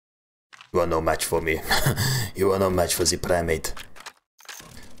You are no match for me. You are no match for the PriMate.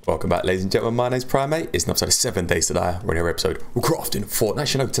 Welcome back, ladies and gentlemen. My name's PriMate. It's an episode of 7 Days to Die. We're in our episode. We're crafting Fortnite.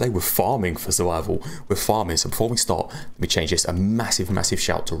 Actually, no, today we're farming for survival. We're farming. So before we start, let me change this. A massive, massive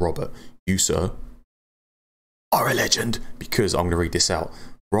shout to Robert. You, sir, are a legend. Because I'm going to read this out.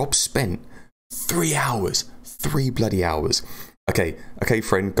 Rob spent 3 hours. 3 bloody hours. Okay,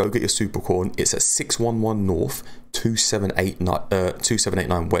 friend, go get your super corn. It's at 611 North,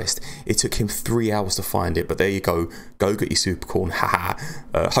 2789 West. It took him 3 hours to find it, but there you go. Go get your super corn. Haha.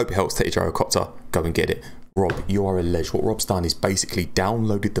 Hope it helps. Take your gyrocopter. Go and get it. Rob, you are a legend. What Rob's done is basically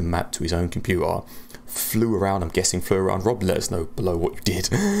downloaded the map to his own computer, flew around. I'm guessing flew around. Rob, let us know below what you did.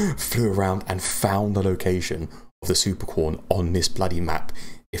 Flew around and found the location of the super corn on this bloody map.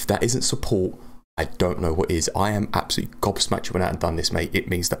 If that isn't support, I don't know what is. I am absolutely gobsmacked you went out and done this, mate. It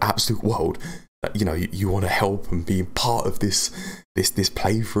means the absolute world that, you know, you want to help and be part of this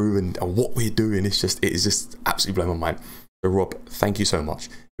playthrough and what we're doing. It is just absolutely blowing my mind. So Rob, thank you so much.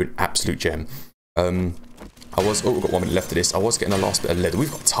 You're an absolute gem. We've got 1 minute left of this. I was getting the last bit of leather.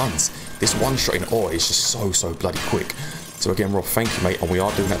 We've got tons. This one shot in ore is just so bloody quick. So again, Rob, thank you, mate. And we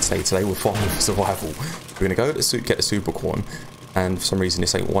are doing that today. Today we're farming for survival. We're gonna go to get the super corn. And for some reason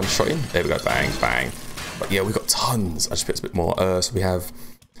this ain't one shot in. There we go, bang, bang. But yeah, we've got tons. I just picked a bit more. So we have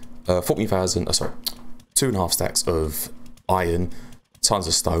 2.5 stacks of iron, tons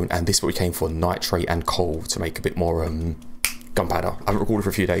of stone, and this is what we came for, nitrate and coal to make a bit more gunpowder. I haven't recorded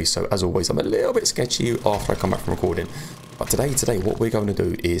for a few days, so as always, I'm a little bit sketchy after I come back from recording. But today, what we're going to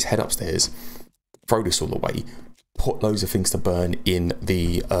do is head upstairs, throw this all away, put loads of things to burn in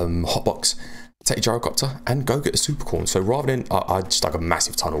the hotbox, take your gyrocopter and go get the super corn. So rather than I just dug a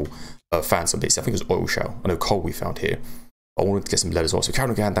massive tunnel, found some bits. I think it was oil shell. I know coal we found here. I wanted to get some lead as well. So we carried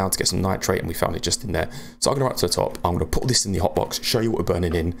on going down to get some nitrate and we found it just in there. So I'm going to run up to the top. I'm going to put this in the hotbox, show you what we're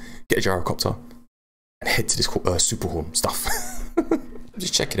burning in, get a gyrocopter and head to this super corn stuff. I'm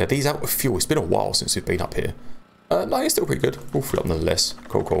just checking it. These out of fuel. It's been a while since we've been up here. No, it's still pretty good. All full up nonetheless.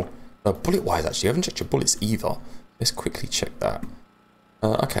 Cool. Bullet wise, actually, I haven't checked your bullets either. Let's quickly check that.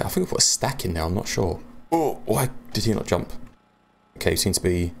 Okay, I think we put a stack in now, I'm not sure. Oh, why did he not jump? Okay, seems to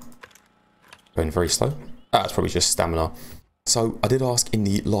be going very slow. That's probably just stamina. So, I did ask in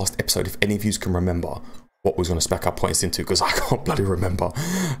the last episode if any of you can remember what was going to spec our points into, because I can't bloody remember.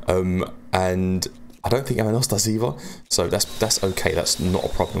 And I don't think anyone else does either. So, that's okay, that's not a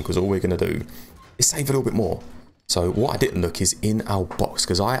problem, because all we're going to do is save a little bit more. So, what I didn't look is in our box,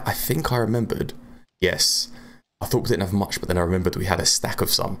 because I think I remembered, yes, I thought we didn't have much, but then I remembered we had a stack of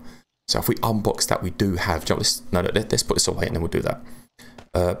some. So if we unbox that, we do have... let's put this away and then we'll do that.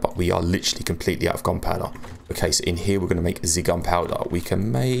 But we are literally completely out of gunpowder. Okay, so in here we're going to make the gunpowder. We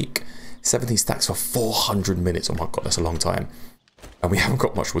can make 17 stacks for 400 minutes. Oh my god, that's a long time. And we haven't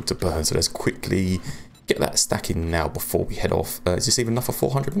got much wood to burn, so let's quickly get that stack in now before we head off. Is this even enough for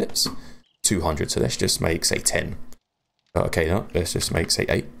 400 minutes? 200, so let's just make, say, 10. Okay, no, let's just make, say,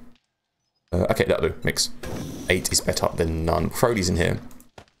 8. Okay, that'll do. Mix. 8 is better than none. Throw these in here.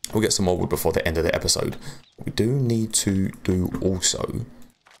 We'll get some more wood before the end of the episode. What we do need to do also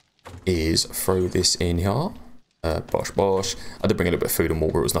is throw this in here. Bosh. I did bring a little bit of food and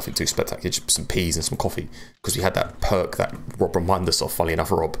water. It was nothing too spectacular. Just some peas and some coffee. Because we had that perk that Rob reminded us of, funny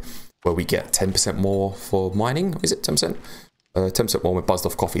enough, Rob, where we get 10% more for mining. Is it 10%? 10% more with buzzed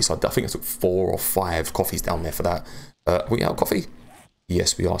off coffee. So I think I took 4 or 5 coffees down there for that. Are we out of coffee?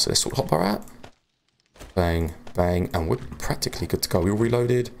 Yes, we are. So let's sort the hotbar out. Bang, bang, and we're practically good to go. We're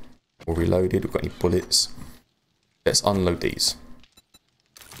reloaded. We've got any bullets. Let's unload these.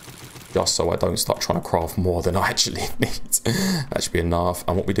 Just so I don't start trying to craft more than I actually need. That should be enough.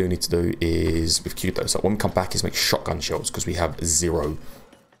 And what we do need to do is, with Q though, so when we come back is make shotgun shells, because we have 0.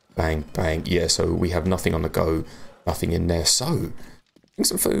 Bang, bang. Yeah, so we have nothing on the go. Nothing in there. So, bring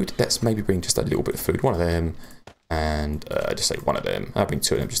some food. Let's maybe bring just a little bit of food. 1 of them. And just say 1 of them. I'll bring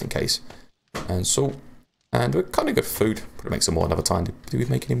 2 of them just in case. And salt. And we're kind of good for food. Probably make some more another time. Did we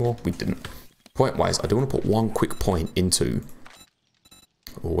make any more? We didn't. Point wise, I do want to put 1 quick point into...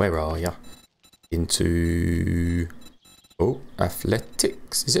 Where are ya? Into... Oh,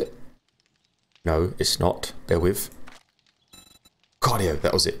 athletics, is it? No, it's not. Bear with. Cardio,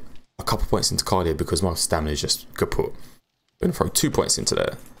 that was it. A couple points into cardio because my stamina is just kaput. I'm going to throw 2 points into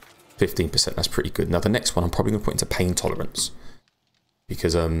there. 15%, that's pretty good. Now the next one I'm probably going to put into pain tolerance.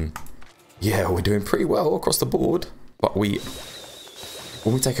 Because, yeah, we're doing pretty well across the board. But when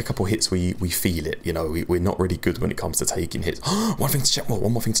we take a couple hits, we feel it. You know, we're not really good when it comes to taking hits. One more thing to check. I'm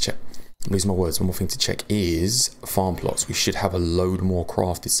losing my words. One more thing to check is farm plots. We should have a load more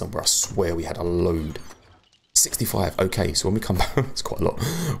crafted somewhere. I swear we had a load. 65. Okay, so when we come back, it's quite a lot.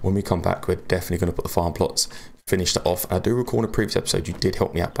 When we come back, we're definitely going to put the farm plots, finish that off. I do recall in a previous episode, you did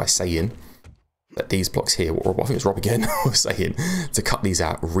help me out by saying that these blocks here, or I think it's Rob again, was saying to cut these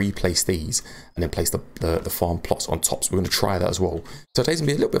out, replace these, and then place the farm plots on top. So we're going to try that as well. So today's going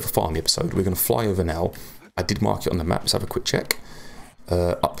to be a little bit of a farming episode. We're going to fly over now. I did mark it on the map. Let's have a quick check.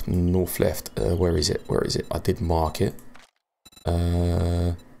 Up north left. Where is it? Where is it? I did mark it.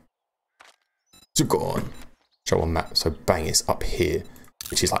 So gone. Show on map. So bang, it's up here,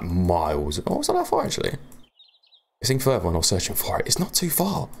 which is like miles. Oh, it's not that far actually. It's in further when I was searching for it. It's not too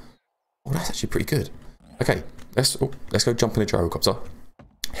far. Oh, that's actually pretty good. Okay, let's go jump in the gyrocopter.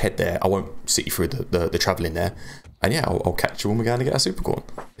 Head there. I won't sit you through the travelling there. And yeah, I'll catch you when we're going to get our supercorn.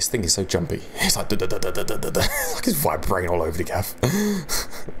 This thing is so jumpy. It's like it's like it's vibrating all over the gaff.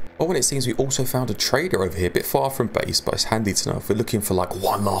 Oh, and it seems we also found a trader over here, a bit far from base, but it's handy to know if we're looking for like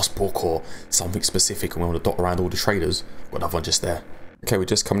one last book or something specific and we want to dot around all the traders. Got another one just there. Okay, we're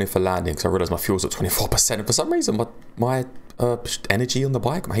just coming in for landing because I realised my fuel's at 24%. And for some reason, my energy on the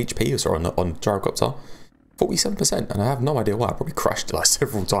bike, my HP, sorry, on gyrocopter, 47%. And I have no idea why. I probably crashed it like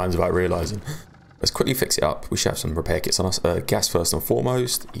several times without realising. Let's quickly fix it up. We should have some repair kits on us. Gas first and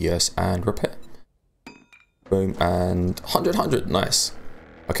foremost. Yes, and repair. Boom, and 100. Nice.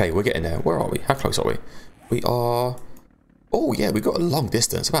 Okay, we're getting there. Where are we? How close are we? We are... Oh, yeah, we've got a long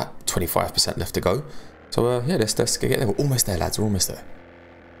distance. About 25% left to go. So, yeah, let's get there. We're almost there, lads. We're almost there.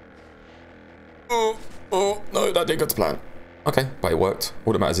 Oh, no, that didn't go to plan. Okay, but it worked.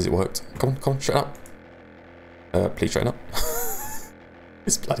 All that matters is it worked. Come on, straighten up. Please straighten up.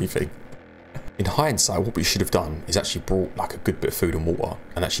 This bloody thing. In hindsight, what we should have done is actually brought like a good bit of food and water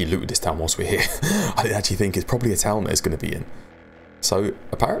and actually looted this town whilst we're here. I didn't actually think it's probably a town that it's going to be in. So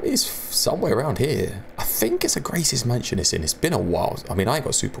apparently it's somewhere around here. I think it's a Grace's mansion it's in. It's been a while. I mean, I ain't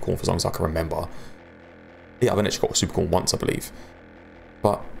got supercorn for as long as I can remember. Yeah, I've actually got a supercorn once, I believe.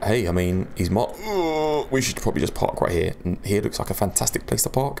 But hey, I mean, he's not... we should probably just park right here. And here looks like a fantastic place to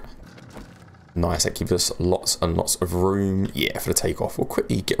park. Nice, that gives us lots and lots of room. Yeah, for the takeoff. We'll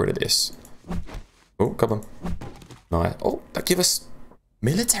quickly get rid of this. Oh, come on. Nice. Oh, that gives us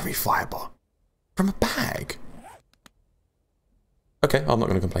military fibre from a bag. Okay, I'm not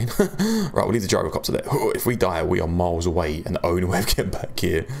going to complain. Right, we'll leave the gyrocopter there. Oh, if we die, we are miles away, and the only way of getting back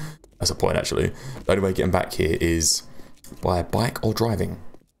here... That's a point, actually. The only way of getting back here is by bike or driving.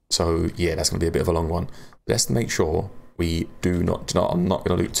 So, yeah, that's going to be a bit of a long one. Let's make sure we do not... You know, I'm not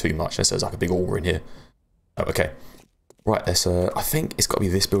going to loot too much unless there's like a big ore in here. Oh, okay. Right, let's... I think it's got to be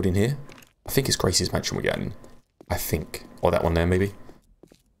this building here. I think it's Grace's mansion we're getting. I think. Or that one there, maybe.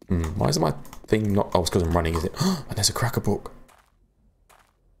 Why is my thing not... Oh, it's because I'm running, is it? And there's a cracker book.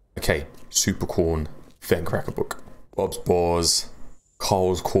 Okay. Supercorn. Then cracker book. Bob's Boars.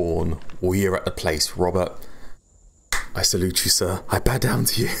 Carl's Corn. We're at the place. Robert, I salute you, sir. I bow down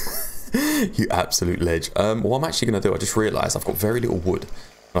to you. You absolute ledge. What I'm actually going to do, I just realised I've got very little wood.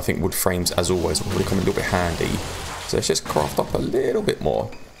 And I think wood frames, as always, will probably come a little bit handy. So let's just craft up a little bit more.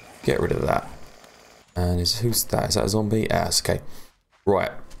 Get rid of that. And who's that? Is that a zombie? Yes, okay.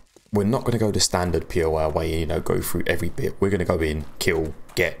 Right. We're not going to go the standard POI way, you know, go through every bit. We're going to go in, kill,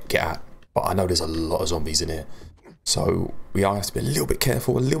 get out. But I know there's a lot of zombies in here. So we are have to be a little bit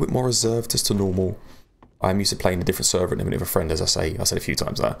careful, a little bit more reserved as to normal. I'm used to playing a different server and with a friend, as I said a few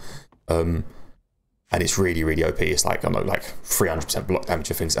times that. And it's really, really OP. It's like, I don't know, like 300% block damage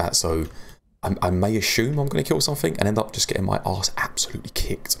and things like that. So I may assume I'm going to kill something and end up just getting my ass absolutely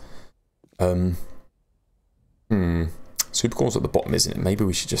kicked. Supercorn's at the bottom, isn't it? Maybe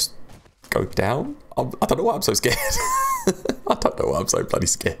we should just go down? I don't know why I'm so scared. I don't know why I'm so bloody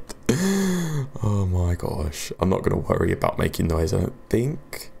scared. Oh my gosh. I'm not going to worry about making noise, I don't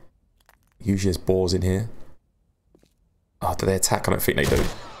think. Usually there's boars in here. Oh, do they attack? I don't think they do.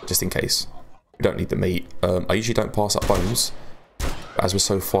 Just in case. We don't need the meat. I usually don't pass up bones. But as we're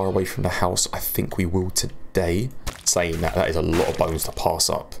so far away from the house, I think we will today. Saying that, that is a lot of bones to pass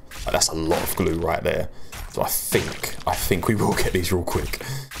up. That's a lot of glue right there. So I think we will get these real quick.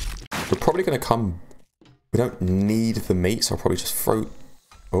 We're probably going to come... We don't need the meat, so I'll probably just throw...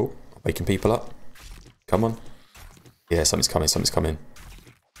 Oh, waking people up. Come on. Yeah, something's coming.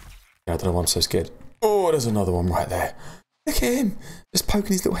 Yeah, I don't know why I'm so scared. Oh, there's another one right there. Look at him. Just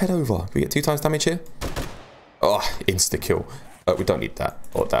poking his little head over. We get 2 times damage here. Oh, insta-kill. We don't need that.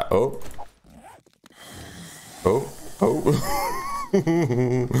 Or that. Oh.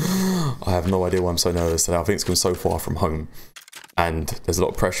 I have no idea why I'm so nervous today. I think it's because I'm so far from home. And there's a lot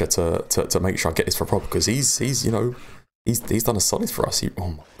of pressure to make sure I get this for proper. Because he's you know, he's done a solid for us. Oh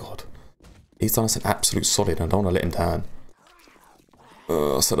my god. He's done us an absolute solid and I don't want to let him down.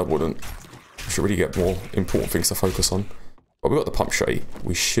 I said I wouldn't. should really get more important things to focus on. But we got the pump tray.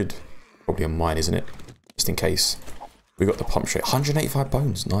 We should probably a mine, isn't it? Just in case. We got the pump tray. 185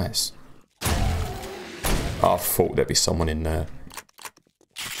 bones. Nice. I thought there'd be someone in there.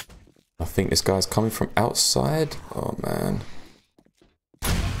 I think this guy's coming from outside. Oh man.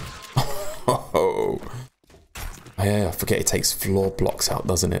 Oh yeah, I forget it takes floor blocks out,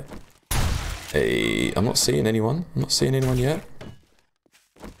 doesn't it? Hey, I'm not seeing anyone. I'm not seeing anyone yet.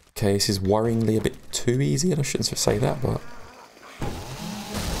 Okay, this is worryingly a bit too easy, and I shouldn't say that, but...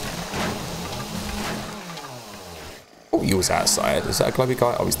 Oh, he was outside. Is that a glowy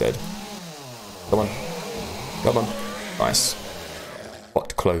guy? Oh, he's dead. Come on. Come on. Nice.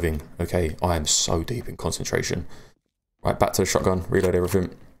 Hot clothing. Okay, I am so deep in concentration. Right, back to the shotgun. Reload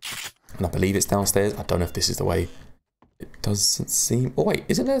everything. And I believe it's downstairs. I don't know if this is the way. It doesn't seem... Oh, wait.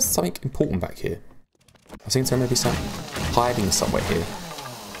 Isn't there something important back here? I think there may be some hiding somewhere here.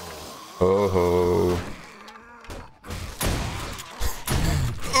 Oh.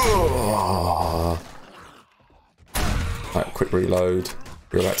 Oh. Right, quick reload.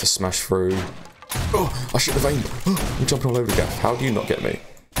 We're about to smash through. Oh, I should have aimed. Oh, I'm jumping all over the gap. How do you not get me?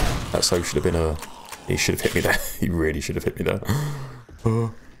 That so should have been a... He should have hit me there. He really should have hit me there.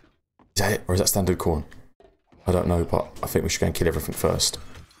 Oh. Is that it? Or is that standard corn? I don't know, but I think we should go and kill everything first.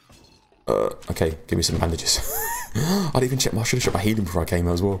 Okay, give me some bandages. I didn't even check my... I should have checked my healing before I came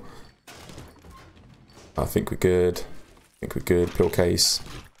out as well. I think we're good. I think we're good. Pill case.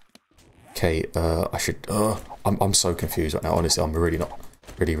 Okay, I should... I'm so confused right now. Honestly, I'm really not...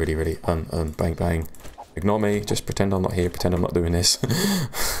 Really. Bang, bang. Ignore me. Just pretend I'm not here. Pretend I'm not doing this.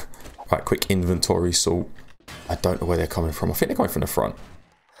 Right, quick inventory sort. I don't know where they're coming from. I think they're coming from the front.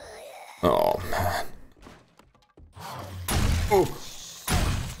 Oh, man. Oh.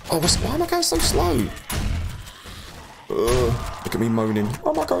 Oh, why am I going so slow? Look at me moaning.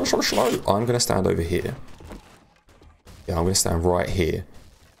 Oh my god, I'm so slow. I'm going to stand over here. Yeah, I'm going to stand right here.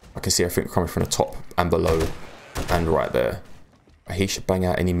 I can see everything coming from the top and below and right there. He should bang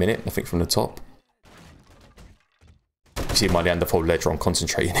out any minute. Nothing from the top. You see my Neanderthal ledger. I'm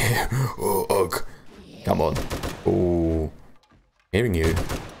concentrating here. Oh, ugh. Come on. Oh. Hearing you.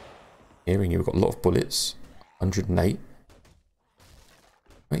 Hearing you. We've got a lot of bullets. 108.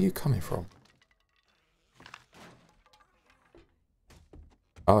 Where are you coming from?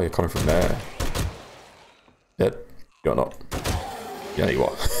 Oh, you're coming from there. Dead. You're not. Yeah, you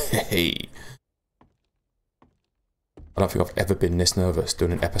are. Hey. I don't think I've ever been this nervous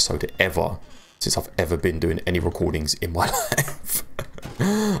doing an episode ever since I've ever been doing any recordings in my life.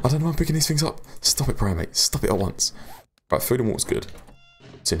 I don't know why I'm picking these things up. Stop it, PriMate. Stop it at once. Right, food and water's good.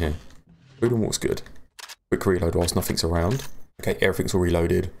 What's in here? Food and water's good. Quick reload whilst nothing's around. Okay, everything's all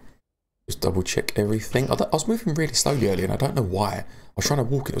reloaded. Just double check everything. I was moving really slowly earlier and I don't know why. I was trying to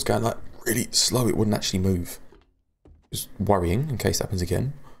walk and it was going like really slow. It wouldn't actually move. Just worrying in case it happens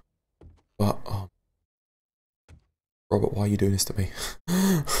again. But, Robert, why are you doing this to me?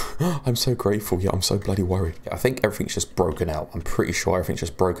 I'm so grateful, yet I'm so bloody worried. I think everything's just broken out. I'm pretty sure everything's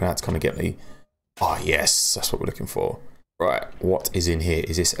just broken out to come and get me. Ah, oh, yes, that's what we're looking for. Right, what is in here?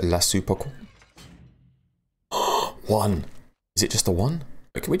 Is this La Super Cool? One. Is it just a one?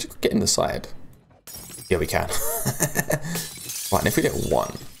 Can we just get in the side? Yeah, we can. Right, and if we get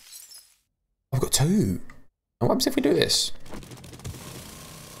one, I've got two. And what happens if we do this?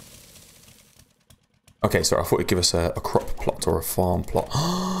 Okay, so I thought it'd give us a crop plot or a farm plot.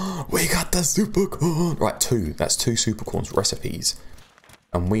 We got the super corn! Right, two. That's two super corns recipes.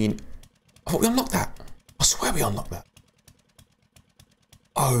 And we... I thought we unlocked that. I swear we unlocked that.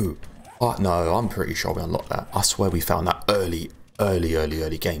 Oh. No, I'm pretty sure we unlocked that. I swear we found that early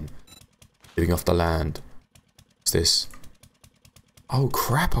game. Living off the land. What's this? Oh,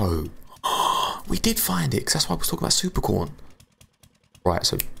 crapo. We did find it, because that's why I was talking about super corn. Right,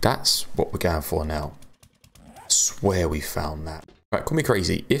 so that's what we're going for now. I swear we found that. Right, call me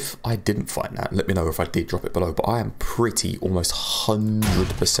crazy. If I didn't find that, let me know if I did drop it below. But I am pretty, almost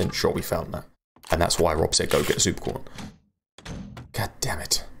 100% sure we found that. And that's why Rob said go get the super corn. God damn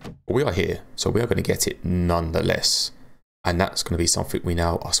it. But we are here, so we are going to get it nonetheless. And that's going to be something we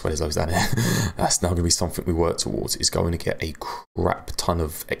now... I swear there's loads down there. That's now going to be something we work towards. Is going to get a crap ton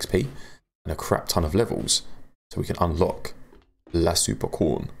of XP and a crap ton of levels. So we can unlock La Super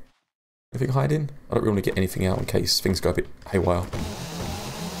Corn. Anything hiding? I don't really want to get anything out in case things go a bit haywire.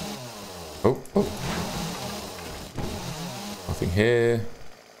 Oh. Nothing here.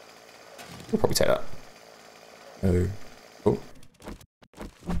 We'll probably take that. Oh.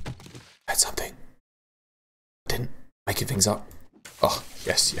 Had something. Didn't. Making things up. Oh,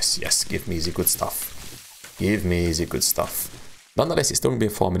 yes. Give me the good stuff. Give me the good stuff. Nonetheless, it's still going to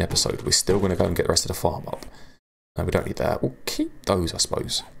be a farming episode. We're still going to go and get the rest of the farm up. No, we don't need that. We'll keep those, I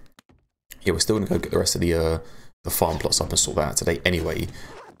suppose. Yeah, we're still going to go get the rest of the farm plots up and sort that out today anyway.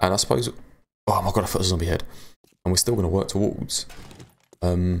 And I suppose... Oh my god, I thought it was a zombie head. And we're still going to work towards...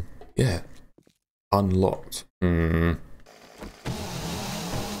 yeah. Unlocked. Thinking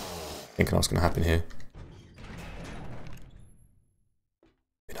what's going to happen here.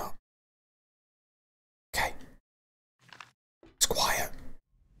 Okay. It's quiet.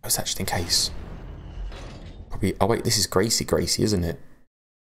 It's actually in case. Probably... Oh wait, this is Gracie, isn't it?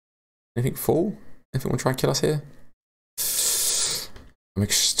 Anything fall? Anything want to try and kill us here? I'm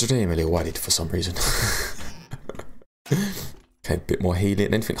extremely worried for some reason. Okay, a bit more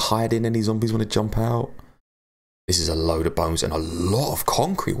healing. Anything hiding? Any zombies want to jump out? This is a load of bones and a lot of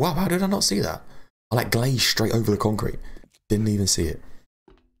concrete. Wow, how did I not see that? I like glazed straight over the concrete. Didn't even see it.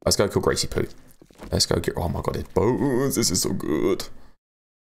 Let's go kill Gracie Poo. Let's go get... Oh my god, it's bones. This is so good. Is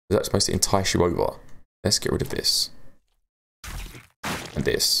that supposed to entice you over? Let's get rid of this. And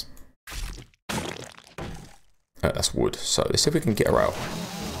this. That's wood. So let's see if we can get her out.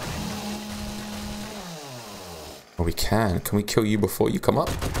 Oh, we can. Can we kill you before you come up?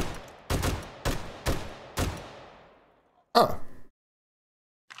 Oh.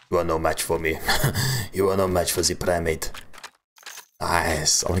 You are no match for me. You are no match for the PriMate.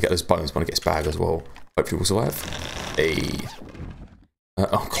 Nice. I want to get those bones. I want to get his bag as well. Hopefully we'll survive. Hey.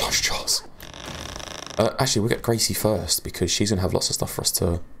 Oh, gosh, Charles. Actually, we'll get Gracie first because she's going to have lots of stuff for us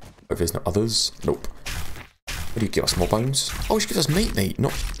to... If there's no others. Nope. What do you give us? More bones? Oh, she gives us meat,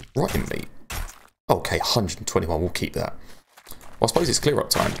 not rotten meat. Okay, 121. We'll keep that. Well, I suppose it's clear up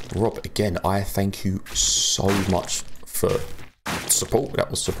time. Rob, again, I thank you so much for support. That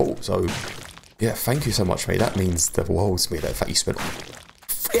was support. So, yeah, thank you so much, mate. That means the world to me. The fact you spent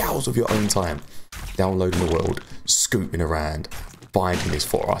 3 hours of your own time downloading the world, scooping around, finding this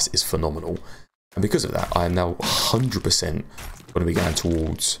for us is phenomenal. And because of that, I am now 100% going to be going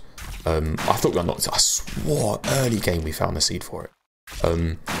towards... I thought we unlocked it. I swore early game we found the seed for it.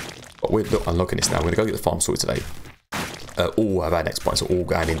 But we're unlocking this now. We're going to go get the farm sorted today. All of our next points are all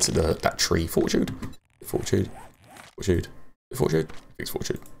going into that tree. Fortitude? Fortitude? Fortitude? Fortitude? I think it's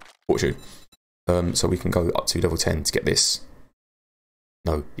Fortitude. Fortitude. So we can go up to level 10 to get this.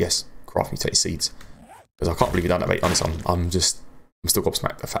 No, yes. Craft mutated seeds. Because I can't believe you've done that, mate. Honestly, I'm still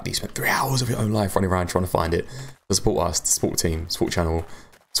gobsmacked by the fact that you spent 3 hours of your own life running around trying to find it. To support us, to support the team, support the channel,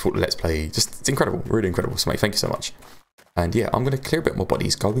 support the Let's Play. Just, it's incredible. Really incredible. So, mate, thank you so much. And yeah, I'm going to clear a bit more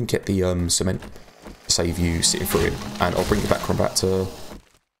bodies. Go and get the cement to save you sitting through it. And I'll bring you back when I'm about to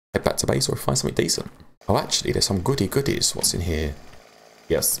head back to base or find something decent. Oh, actually, there's some goodies. What's in here?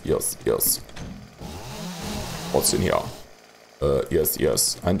 Yes. What's in here?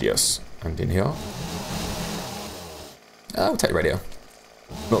 Yes, and yes. And in here? We'll take radio.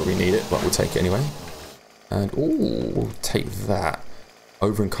 Not that we need it, but we'll take it anyway. And, ooh, we'll take that.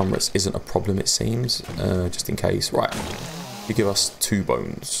 Over encumbrance isn't a problem, it seems. Just in case. Right. You give us 2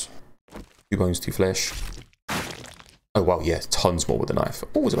 bones. 2 bones, 2 flesh. Oh, wow, yeah. Tons more with the knife.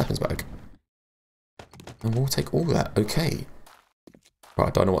 Oh, there's a weapons bag. And we'll take all that. Okay. Right,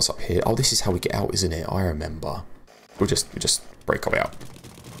 I don't know what's up here. Oh, this is how we get out, isn't it? I remember. We'll just break our way out.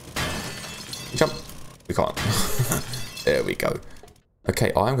 Jump. We can't. There we go.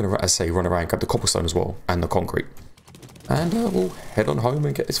 Okay, I'm going to, as I say, run around, grab the cobblestone as well, and the concrete. And we'll head on home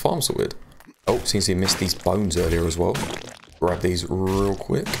and get this farm sorted. Oh, seems he missed these bones earlier as well. Grab these real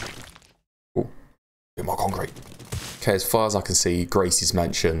quick. Oh, bit more concrete. Okay, as far as I can see, Gracie's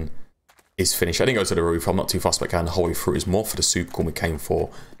mansion is finished. I didn't go to the roof. I'm not too fast about going the whole way through. It's more for the super corn we came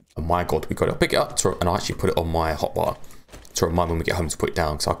for. And my god, we got to pick it up and I actually put it on my hotbar to remind me when we get home to put it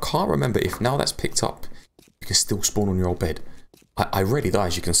down. Because I can't remember if now that's picked up, you can still spawn on your old bed. I rarely die,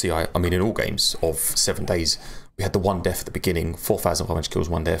 as you can see. I mean, in all games of 7 days, we had the 1 death at the beginning, 4,500 kills,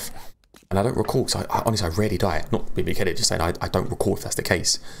 1 death. And I don't recall, because honestly, I rarely die. Not being big-headed, just saying I don't recall if that's the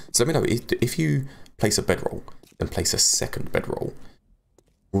case. So let me know, if you place a bedroll, then place a second bedroll.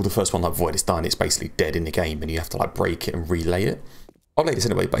 Well, the first one, like Void, is done, it's basically dead in the game, and you have to like break it and relay it. I'll lay this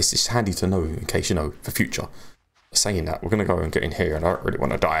anyway, but it's just handy to know in case, you know, for future. Saying that, we're going to go and get in here, and I don't really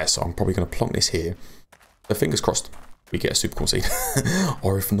want to die, so I'm probably going to plonk this here. So fingers crossed, we get a super cool seed.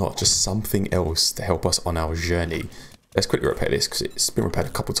 Or if not, just something else to help us on our journey. Let's quickly repair this, because it's been repaired a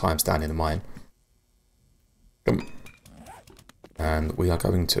couple times down in the mine. And we are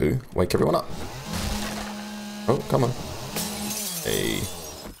going to wake everyone up. Oh, come on. Hey.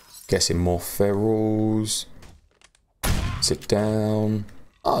 Guessing more ferals. Sit down.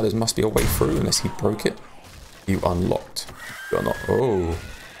 Oh, there must be a way through unless he broke it. You unlocked. You're not. Oh.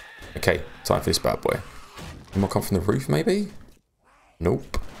 Okay, time for this bad boy. More come from the roof, maybe?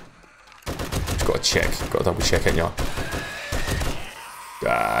 Nope. Just got to check. Got to double check, ain't ya?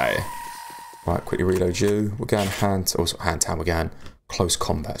 Die. Right, quickly reload you. We're going hand to hand. We're going close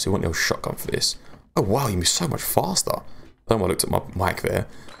combat. So we want your shotgun for this. Oh wow, you move so much faster. I don't know why I looked at my mic there.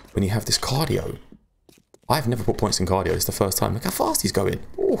 When you have this cardio. I've never put points in cardio. It's the first time. Look how fast he's going.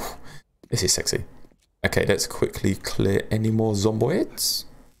 Ooh, this is sexy. Okay, let's quickly clear any more zomboids.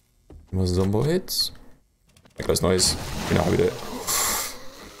 More zomboids. Make those noise. You know how we do it.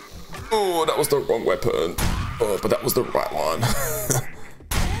 Oh, that was the wrong weapon. Oh, but that was the right one.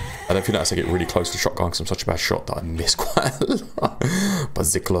 I don't feel like I get really close to the shotgun because I'm such a bad shot that I miss quite a lot. But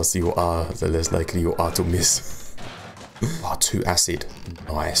the closer you are, the less likely you are to miss. Oh, 2 acid.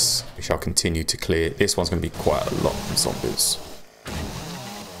 Nice. We shall continue to clear. This one's going to be quite a lot of zombies.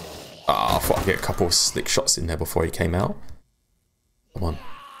 Ah, I thought I'd get a couple of slick shots in there before he came out. Come on.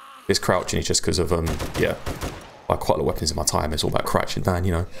 This crouching is just because of, yeah, I have quite a lot of weapons in my time. It's all about crouching down,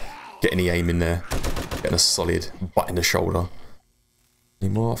 you know. Getting the aim in there. Getting a solid butt in the shoulder.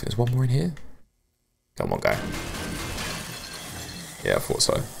 Any more? I think there's one more in here. Come on, guy. Yeah, I thought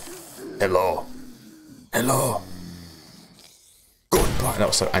so. Hello. Hello. Goodbye. That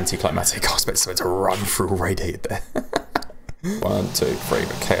was so anticlimactic. I expected someone to run through a radiator there. 1, 2, 3.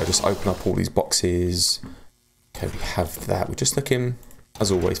 Okay, I'll just open up all these boxes. Okay, we have that. We're just looking,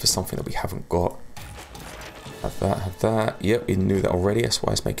 as always, for something that we haven't got. Have that, have that. Yep, we knew that already. That's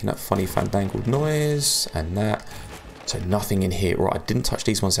why it's making that funny fandangled noise. And that. So nothing in here. Right, I didn't touch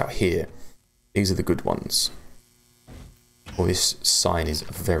these ones out here. These are the good ones. Oh, this sign is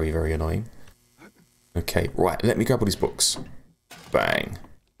very, very annoying. Okay, right. Let me grab all these books. Bang.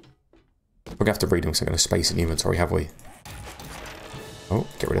 We're going to have to read them because I'm going to space in the inventory, have we? Oh,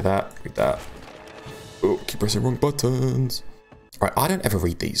 get rid of that. Read that. Oh, keep pressing wrong buttons. Right, I don't ever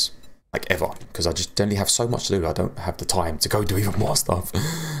read these. Like, ever. Because I just generally have so much to do. I don't have the time to go do even more stuff.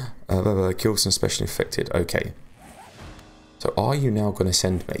 Kill some special infected. Okay. So, are you now going to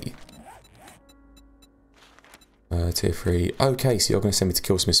send me? Tier 3. Okay, so you're going to send me to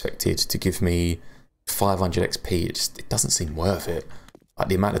kill some infected to give me 500 XP. It doesn't seem worth it. Like,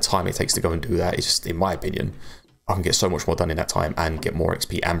 the amount of time it takes to go and do that is just, in my opinion, I can get so much more done in that time and get more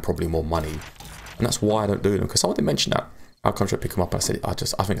XP and probably more money. And that's why I don't do them, because someone did mention that. I'll come try to pick them up and I said it. I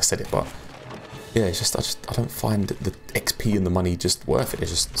think I said it, but yeah, it's just, I don't find the XP and the money just worth it.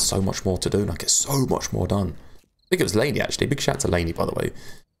 There's just so much more to do and I get so much more done. I think it was Lainey actually. Big shout out to Lainey, by the way.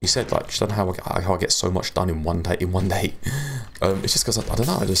 He said like, she don't know how I get so much done in one day. It's just because I don't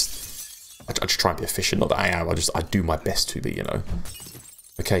know. I just try and be efficient. Not that I am. I do my best to be. You know.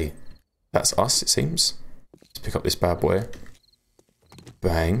 Okay, that's us. It seems. Let's pick up this bad boy.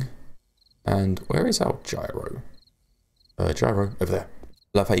 Bang. And where is our gyro? Gyro over there.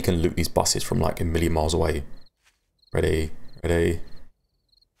 Love how you can loot these buses from like a million miles away. Ready, ready.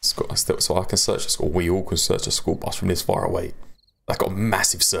 So I can search the school. We all can search a school bus from this far away. I've got a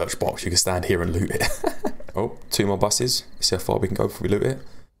massive search box. You can stand here and loot it. Oh, 2 more buses. Let's see how far we can go before we loot it.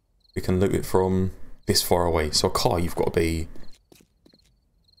 We can loot it from this far away. So a car, you've got to be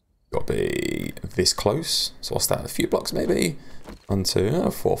this close. So what's that? A few blocks maybe. 1,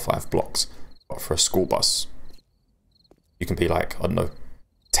 2, 4, 5 blocks. But for a school bus, you can be like, I don't know,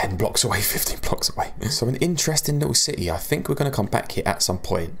 10 blocks away, 15 blocks away. So an interesting little city. I think we're going to come back here at some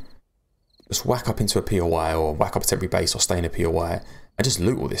point. Just whack up into a POI or whack up a temporary base or stay in a POI and just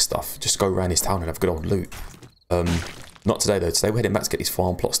loot all this stuff. Just go around this town and have a good old loot. Not today though. Today we're heading back to get these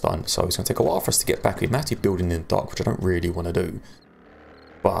farm plots done. So it's going to take a while for us to get back. We're actually building in the dark, which I don't really want to do.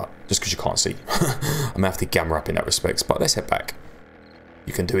 But just because you can't see. I'm going to have to gamma up in that respect. But let's head back.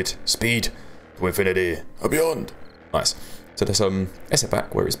 You can do it. Speed to infinity and beyond. Nice. So there's let's head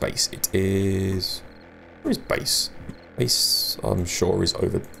back. Where is base? It is, where is base? Base I'm sure is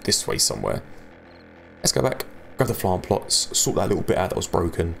over this way somewhere. Let's go back, grab the farm plots, sort that little bit out that was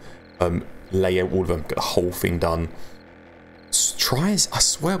broken, lay out all of them, get the whole thing done. I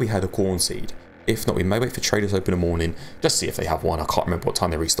swear we had a corn seed. If not, we may wait for traders open in the morning, just see if they have one. I can't remember what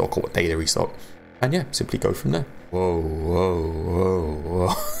time they restock or what day they restock. And yeah, simply go from there. Whoa, whoa, whoa,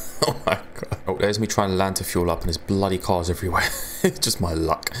 whoa. Oh my god. Oh, there's me trying to land to fuel up and there's bloody cars everywhere. It's just my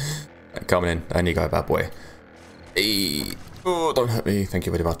luck. Coming in. There you go, bad boy. Hey. Oh, don't hurt me. Thank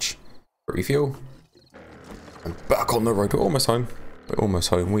you very much. Refuel. I'm back on the road. We're almost home. We're almost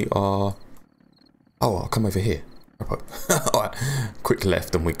home. We are... Oh, I'll come over here. Alright. Quick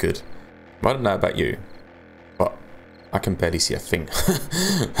left and we're good. I don't know about you, but I can barely see a thing.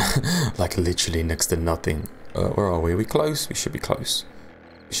 Like literally next to nothing. Where are we? Are we close? We should be close.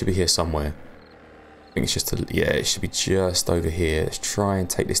 We should be here somewhere. I think it's just, yeah, it should be just over here. Let's try and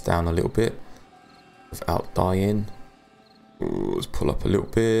take this down a little bit without dying. Ooh, let's pull up a little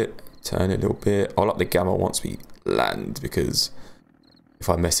bit, turn it a little bit. I'll up the gamma once we land, because if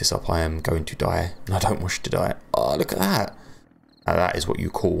I mess this up, I am going to die, and I don't wish to die. Oh, look at that. Now that is what you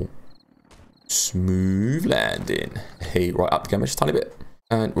call smooth landing. Hey, right up the gamma just a tiny bit,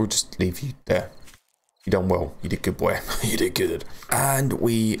 and we'll just leave you there. You done well. You did good, boy. You did good. And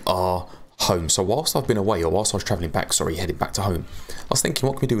we are home. So whilst I've been away, or whilst I was traveling back, sorry, heading back to home, I was thinking,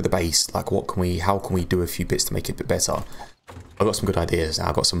 what can we do with the base? Like, how can we do a few bits to make it a bit better? I've got some good ideas now.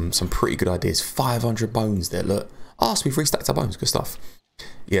 I've got some pretty good ideas. 500 bones there, look. Oh, so we've restacked our bones. Good stuff.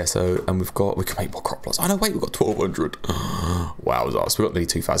 Yeah, so, and we can make more crop plots. Oh, no, wait, we've got 1,200. Wow, so we've got nearly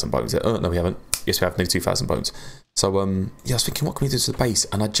 2,000 bones there. Oh, no, we haven't. Yes, we have nearly 2,000 bones. So, yeah, I was thinking, what can we do to the base?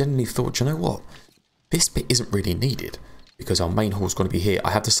 And I genuinely thought, you know what? This bit isn't really needed, because our main hall's going to be here.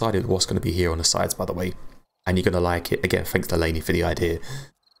 I have decided what's going to be here on the sides, by the way. And you're going to like it. Again, thanks to Lainey for the idea.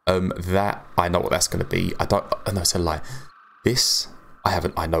 That, I know what that's going to be. No, it's a lie. This, I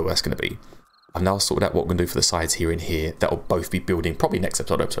know what that's going to be. I've now sorted out what we're going to do for the sides here and here. That'll both be building, probably next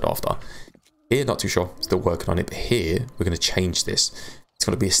episode after. Here, not too sure. Still working on it. But here, we're going to change this. It's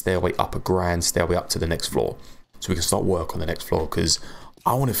going to be a stairway up, a grand stairway up to the next floor. So we can start work on the next floor, because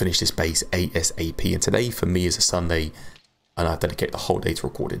I want to finish this base ASAP. And today, for me, is a Sunday, and I dedicate the whole day to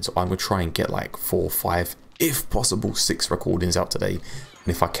recording. So I'm going to try and get like 4, 5, if possible, 6 recordings out today. And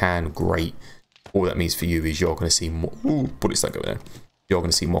if I can, great. All that means for you is you're going to see more. Ooh, bullets don't go there. You're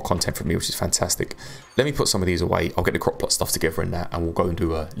going to see more content from me, which is fantastic. Let me put some of these away. I'll get the crop plot stuff together in that, and we'll go and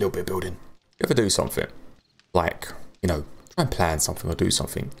do a little bit of building. You ever do something, like, you know, try and plan something or do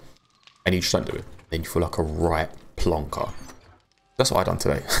something, and you just don't do it, then you feel like a right plonker. That's what I done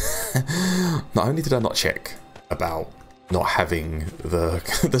today. Not only did I not check about not having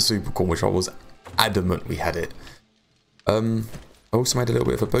the super corn, which I was adamant we had it, I also made a little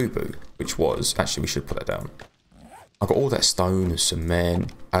bit of a boo-boo, which was, actually we should put that down. I got all that stone and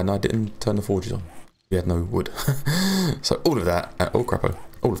cement, and I didn't turn the forges on. We had no wood. So all of that,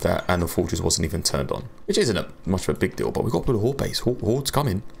 all of that, and the forges wasn't even turned on, which isn't much of a big deal, but we've got to build a horde base. Horde's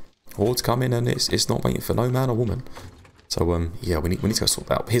coming. Horde's coming, and it's not waiting for no man or woman. So, yeah, we need to go sort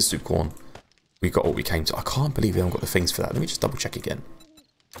that out. Here's super corn. We got what we came to. I can't believe we haven't got the things for that. Let me just double check again.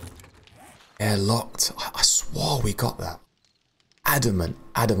 Yeah, locked. I swore we got that. Adamant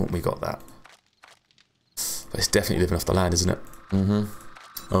we got that. But it's definitely living off the land, isn't it?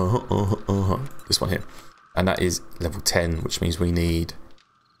 This one here. And that is level 10, which means we need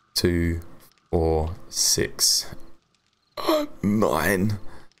 2, 4, 6, 9.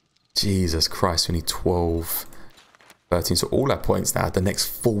 Jesus Christ, we need 12, 13. So all our points now, the next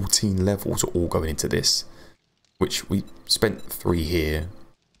 14 levels are all going into this, which we spent 3 here.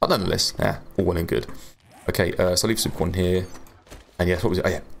 But nonetheless, yeah, all well and good. Okay, so I'll leave super one here. And yeah, what was it? Oh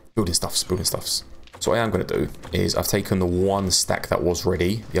yeah, building stuffs. So what I am going to do is I've taken the one stack that was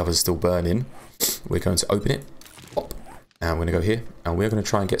ready. The other's still burning. We're going to open it. Pop. And we're going to go here. And we're going to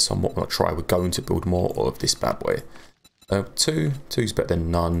try and get some more. Not try. We're going to build more of this bad boy. 2's better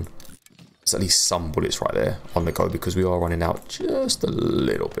than none. There's at least some bullets right there on the go, because we are running out just a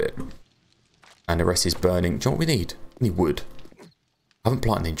little bit. And the rest is burning. Do you know what we need? We need wood. I haven't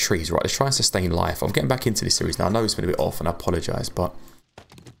planted any trees. Right, let's try and sustain life. I'm getting back into this series now. I know it's been a bit off, and I apologise, but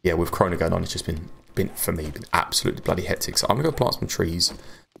yeah, with Corona going on, it's just been for me, been absolutely bloody hectic. So I'm going to go plant some trees.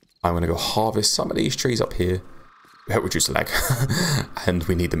 I'm going to go harvest some of these trees up here. We help reduce the lag. And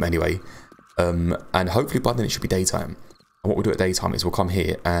we need them anyway. And hopefully by then it should be daytime. And what we'll do at daytime is we'll come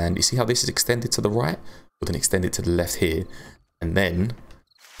here, and you see how this is extended to the right? We'll then extend it to the left here. And then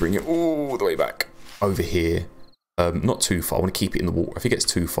bring it all the way back over here. Not too far. I want to keep it in the water. If it gets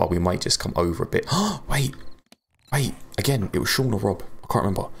too far, we might just come over a bit. Wait. Again, it was Sean or Rob. I can't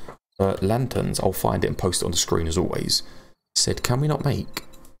remember. Lanterns, I'll find it and post it on the screen as always. Said, can we not make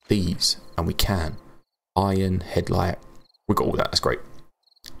these? And we can. Iron, headlight. We got all that. That's great.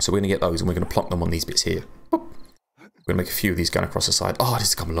 So we're going to get those, and we're going to plonk them on these bits here. Boop. We're going to make a few of these going across the side. Oh, this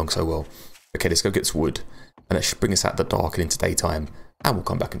is coming along so well. Okay, let's go get some wood. And that should bring us out of the dark and into daytime. And we'll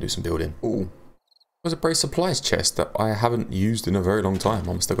come back and do some building. Ooh. There's a Brave Supplies chest that I haven't used in a very long time.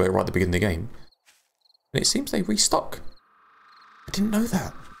 I must have got it right at the beginning of the game. And it seems they restock. I didn't know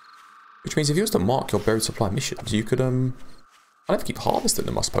that. Which means if you was to mark your buried supply missions, you could, I'd have to keep harvesting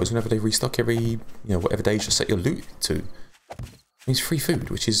them, I suppose, whenever they restock every, whatever days you set your loot to. It means free food,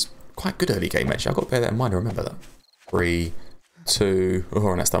 which is quite good early game, actually. I've got to bear that in mind and remember that. 3, 2, oh,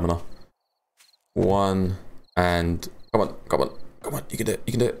 on that stamina. 1, and come on, you can do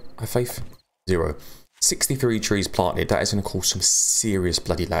it, I have faith. 0. 63 trees planted. That is going to cause some serious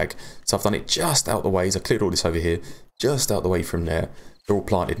bloody lag. So I've done it just out the way. So I cleared all this over here, just out the way from there. They're all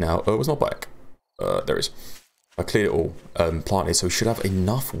planted now. Where's my bike? There is. I cleared it all, planted, so we should have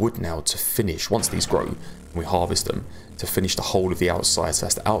enough wood now to finish, once these grow, and we harvest them, to finish the whole of the outside. So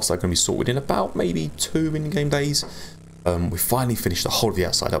that's the outside going to be sorted in about maybe 2 in-game days. We finally finished the whole of the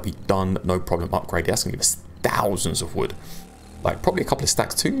outside. That'll be done, no problem, upgraded. That's going to give us thousands of wood. Like, probably a couple of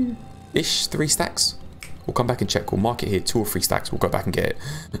stacks, 2-ish, 3 stacks. We'll come back and check. We'll mark it here, 2 or 3 stacks. We'll go back and get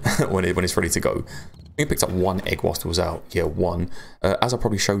it when it's ready to go. We picked up 1 egg whilst it was out. Yeah, 1. As I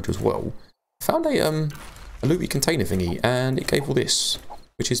probably showed you as well, found a loopy container thingy, and it gave all this,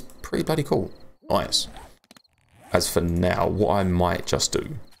 which is pretty bloody cool. Nice. As for now, what I might just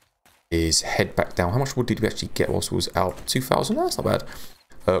do is head back down. How much wood did we actually get whilst it was out? 2,000? That's not bad.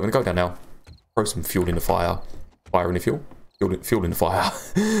 I'm going to go down now, throw some fuel in the fire. Fire in the fuel? Fuel in the fire.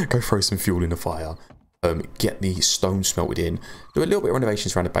 Go throw some fuel in the fire. Get the stone smelted in. Do a little bit of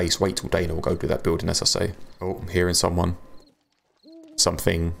renovations around the base. Wait till day and we'll go do that building, as I say. Oh, I'm hearing someone.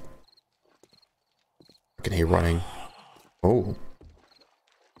 Something. I can hear running. Oh.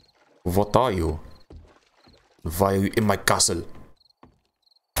 What are you? Why are you in my castle?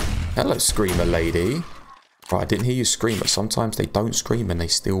 Hello, screamer lady. Right, I didn't hear you scream, but sometimes they don't scream and they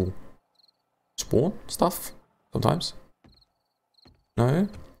still spawn stuff. Sometimes. No?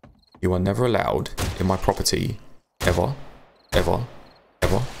 You are never allowed in my property. Ever. Ever.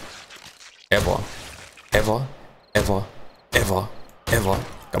 Ever. Ever. Ever. Ever. Ever. Ever.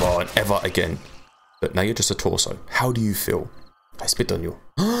 Come on, ever again. But now you're just a torso. How do you feel? I spit on you.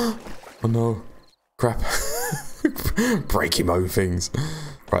 Oh no. Crap. Breaking my own things.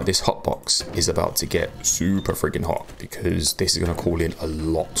 Right, this hot box is about to get super friggin' hot because this is going to call in a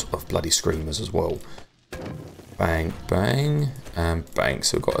lot of bloody screamers as well. Bang, bang, and bang.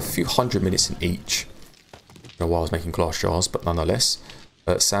 So we've got a few 100 minutes in each. I know why I was making glass jars, but nonetheless.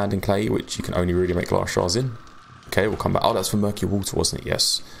 Sand and clay, which you can only really make glass jars in. Okay, we'll come back. Oh, that's for murky water, wasn't it?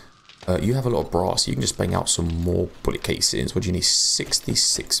 Yes. You have a lot of brass. You can just bang out some more bullet casings. What do you need?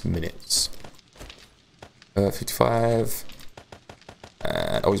 66 minutes. 55.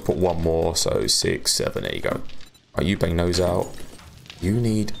 And I always put 1 more, so 6, 7. There you go. Right, you bang those out. You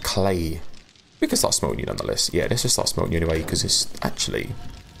need clay. We can start smelting you nonetheless. Yeah, let's just start smelting you anyway, because it's actually...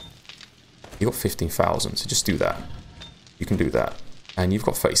 You got 15,000, so just do that. You can do that. And you've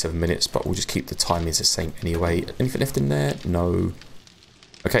got 37 minutes, but we'll just keep the timings the same anyway. Anything left in there? No.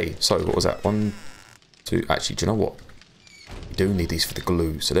 Okay, so what was that? 1, 2... Actually, do you know what? We do need these for the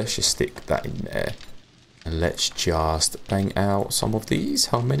glue, so let's just stick that in there. And let's just bang out some of these.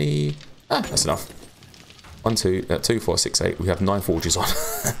 How many? Ah, that's enough. 1, 2, 2, 4, 6, 8. We have 9 forges on.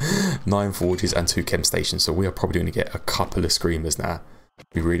 9 forges and 2 chem stations. So we are probably going to get a couple of screamers now.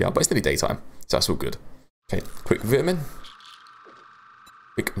 We really are, but it's nearly daytime. So that's all good. Okay, quick vitamin.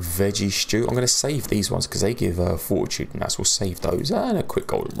 Quick veggie stew. I'm going to save these ones because they give fortitude. And that's, we'll save those. And a quick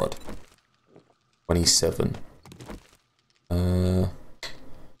golden rod. 27.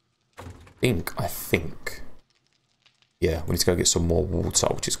 I think. Yeah, we need to go get some more water,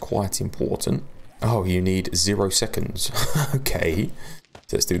 which is quite important. Oh, you need 0 seconds. Okay.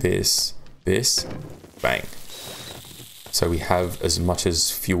 So let's do this. This. Bang. So we have as much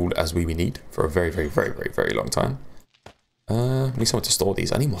as fuel as we need for a very, very, very, very, very long time. We need someone to store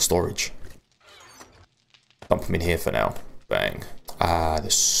these. I need more storage. Dump them in here for now. Bang. Ah,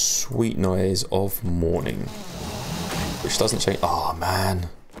 the sweet noise of morning. Which doesn't change. Oh, man.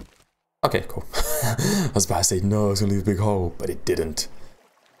 Okay, cool. I was about to say, no, it's going to leave a big hole, but it didn't.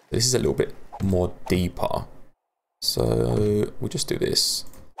 This is a little bit more deeper. So we'll just do this.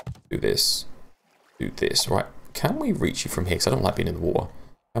 Do this. Do this. Right. Can we reach you from here? Because I don't like being in the water.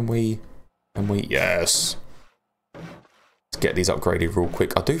 Can we? Can we? Yes. Let's get these upgraded real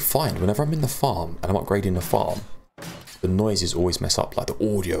quick. I do find whenever I'm in the farm and I'm upgrading the farm, the noises always mess up. Like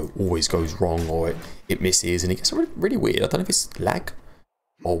the audio always goes wrong or it misses and it gets really weird. I don't know if it's lag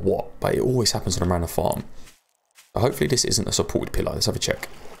or what, but it always happens when I'm around a farm. But hopefully this isn't a supported pillar. Let's have a check.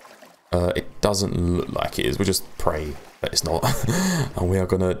 It doesn't look like it is. We'll just pray that it's not. And we are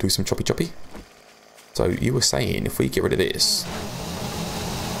going to do some choppy choppy. So you were saying if we get rid of this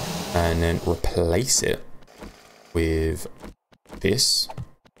and then replace it with this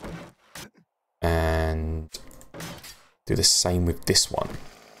and do the same with this one.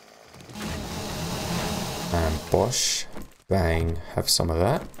 And bosh, bang, have some of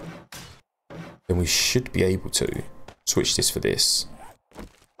that. Then we should be able to switch this for this.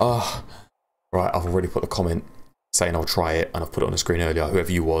 Ah, right, I've already put the comment saying I'll try it and I've put it on the screen earlier.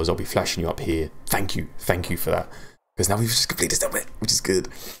 Whoever you was, I'll be flashing you up here. Thank you for that. Because now we've just completed this little bit, which is good.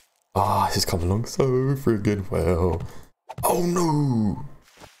 Ah, this has come along so friggin' well. Oh no!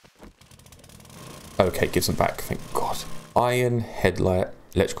 Okay, gives them back, thank God. Iron, headlight,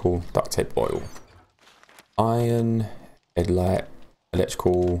 electrical, duct tape, oil. iron, headlight,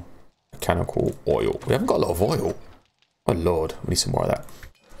 electrical, mechanical, oil. We haven't got a lot of oil. Oh lord, we need some more of that.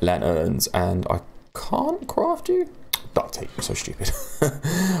 Lanterns, and I can't craft you? Duct tape, I'm so stupid.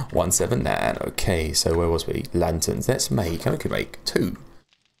 179, okay, so where was we? Lanterns, let's make, how can we make 2?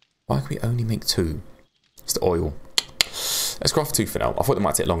 Why can we only make 2? It's the oil. Let's craft 2 for now. I thought it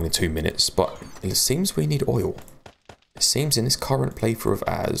might take longer than 2 minutes, but it seems we need oil. It seems in this current playthrough of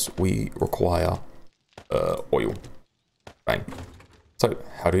As, we require oil. Bang. So,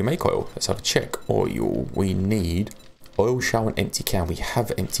 how do we make oil? Let's have a check. Oil, we need oil shell and empty can. We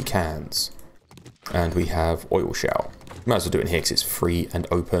have empty cans. And we have oil shell. Might as well do it in here because it's free and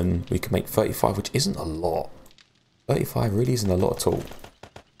open. We can make 35, which isn't a lot. 35 really isn't a lot at all.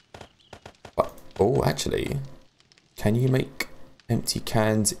 But, oh, actually, can you make empty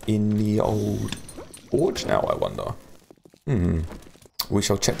cans in the old forge now, I wonder? We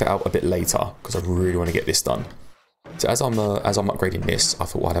shall check that out a bit later because I really want to get this done. So as I'm upgrading this, I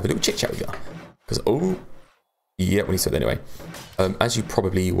thought I'd have a little chit chat with you. Because, oh, yeah, we need to anyway. As you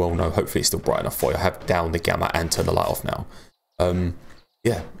probably well know, hopefully it's still bright enough for you. I have down the gamma and turned the light off now.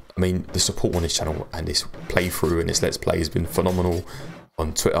 Yeah, I mean, the support on this channel and this playthrough and this Let's Play has been phenomenal.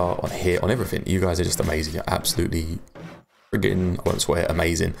 On Twitter, on here, on everything. You guys are just amazing. You're absolutely friggin', I won't swear,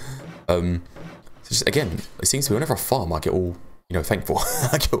 amazing. So just, again, it seems to be whenever I farm, I get all, you know, thankful.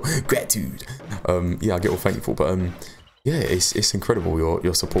 I get all gratitude. Yeah, I get all thankful. But yeah, it's incredible,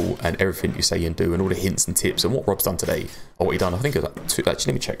 your support and everything you say and do, and all the hints and tips, and what Rob's done today, or what he done. I think it was like 2,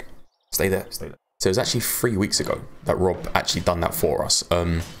 actually, let me check. Stay there. So it was actually 3 weeks ago that Rob actually done that for us.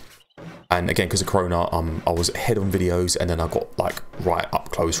 And again, because of Corona, I was ahead on videos, and then I got like right up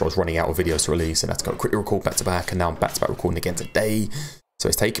close where I was running out of videos to release, and I had to go quickly record back to back, and now I'm back to back recording again today. So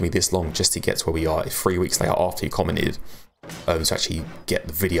it's taken me this long just to get to where we are. It's 3 weeks later after he commented. To actually get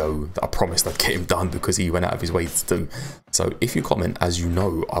the video that I promised I'd get him done because he went out of his way to do. So if you comment, as you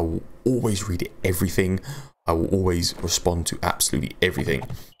know, I will always read everything. I will always respond to absolutely everything.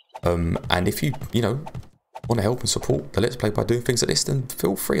 And if you know, want to help and support the Let's Play by doing things like this, then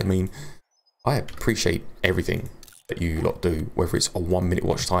feel free. I mean, I appreciate everything that you lot do, whether it's a 1 minute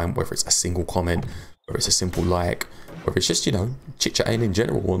watch time, whether it's a single comment, whether it's a simple like, whether it's just, you know, chit-chatting in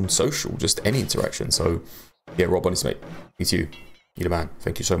general on social, just any interaction. So yeah, Rob, honestly, mate, me too. You're the man.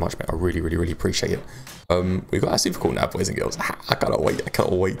 Thank you so much, mate. I really, really, really appreciate it. We've got our super cool now, boys and girls. I cannot wait. I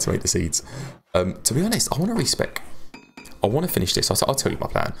cannot wait to make the seeds. To be honest, I want to respec. I want to finish this. I'll tell you my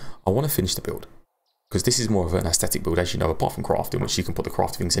plan. I want to finish the build because this is more of an aesthetic build, as you know, apart from crafting, which you can put the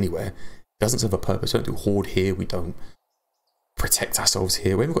craft things anywhere. It doesn't serve a purpose. We don't do Horde here. We don't protect ourselves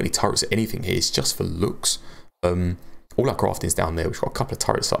here. We haven't got any turrets or anything here. It's just for looks. All our crafting's down there. We've got a couple of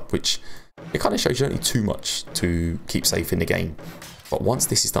turrets up, which it kind of shows you don't need too much to keep safe in the game. But once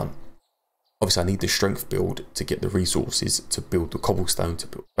this is done, obviously I need the strength build to get the resources to build the cobblestone to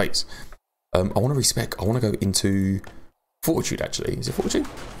build the base. I want to respec. I want to go into fortitude, actually. Is it fortitude?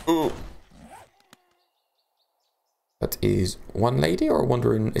 Oh. That is one lady, or a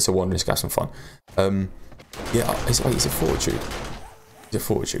wandering? It's a wandering scout, some fun. Yeah, is it fortitude? Is it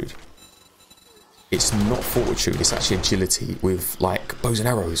fortitude? It's not fortitude, it's actually agility with like bows and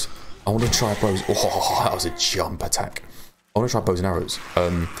arrows. I want to try bows. Oh, that was a jump attack. I want to try bows and arrows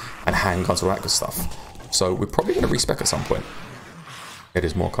and handguns, all that good stuff. So we're probably going to respec at some point. Yeah,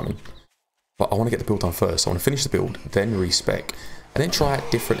 there's more coming. But I want to get the build done first. I want to finish the build, then respec, and then try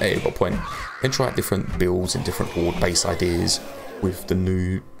out different, hey, got a point. Then try out different builds and different Horde base ideas with the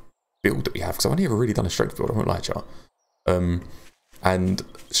new build that we have. Because I've only ever really done a strength build, I won't lie to you. And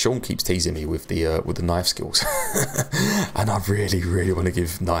Sean keeps teasing me with the knife skills, and I really, really want to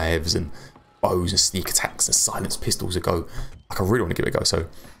give knives and bows and sneak attacks and silence pistols a go. Like I really want to give it a go. So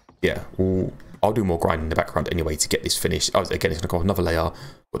yeah, I'll do more grinding in the background anyway to get this finished. Again, it's going to go another layer.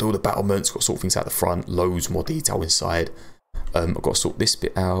 Got all the battlements, got to sort things out the front, loads more detail inside. I've got to sort this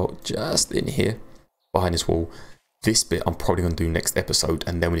bit out just in here behind this wall. This bit I'm probably going to do next episode,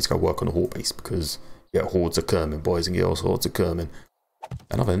 and then we need to go work on the Horde base because yeah, Hordes are coming, boys and girls. Hordes are coming.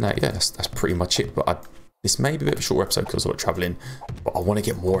 And other than that, yeah, that's pretty much it. But this may be a bit of a short episode because I'm traveling, but I want to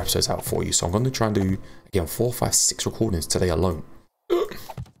get more episodes out for you. So I'm going to try and do, again, 4, 5, 6 recordings today alone.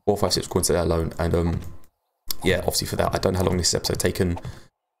 4, 5, 6 recordings today alone. And yeah, obviously for that, I don't know how long this episode taken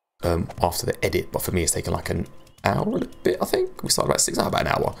after the edit, but for me it's taken like an hour and a bit, I think. We started about 6 hours, about an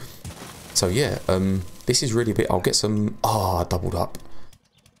hour. So yeah, this is really a bit, I'll get some, I doubled up.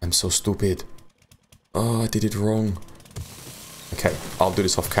 I'm so stupid. Oh, I did it wrong. Okay, I'll do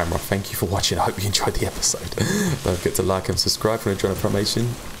this off camera. Thank you for watching. I hope you enjoyed the episode. Don't forget to like and subscribe if you're enjoying the PriMation.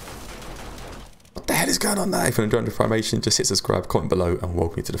 What the hell is going on there? If you're enjoying the PriMation, just hit subscribe, comment below, and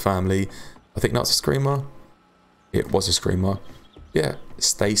welcome you to the family. I think that's a screamer. It was a screamer. Yeah,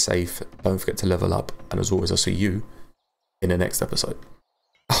 stay safe. Don't forget to level up. And as always, I'll see you in the next episode.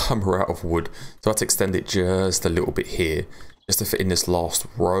 I'm out of wood, so I had to extend it just a little bit here, just to fit in this last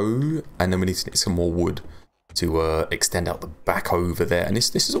row, and then we need to get some more wood to extend out the back over there. And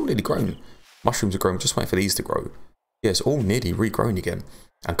this is all nearly grown. Mushrooms are grown, just waiting for these to grow. Yeah, it's all nearly regrown again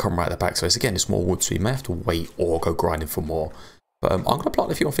and come right at the back. So it's more wood, so you may have to wait or go grinding for more. But I'm going to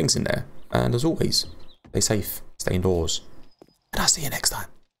plant a few more things in there. And as always, stay safe, stay indoors, and I'll see you next time.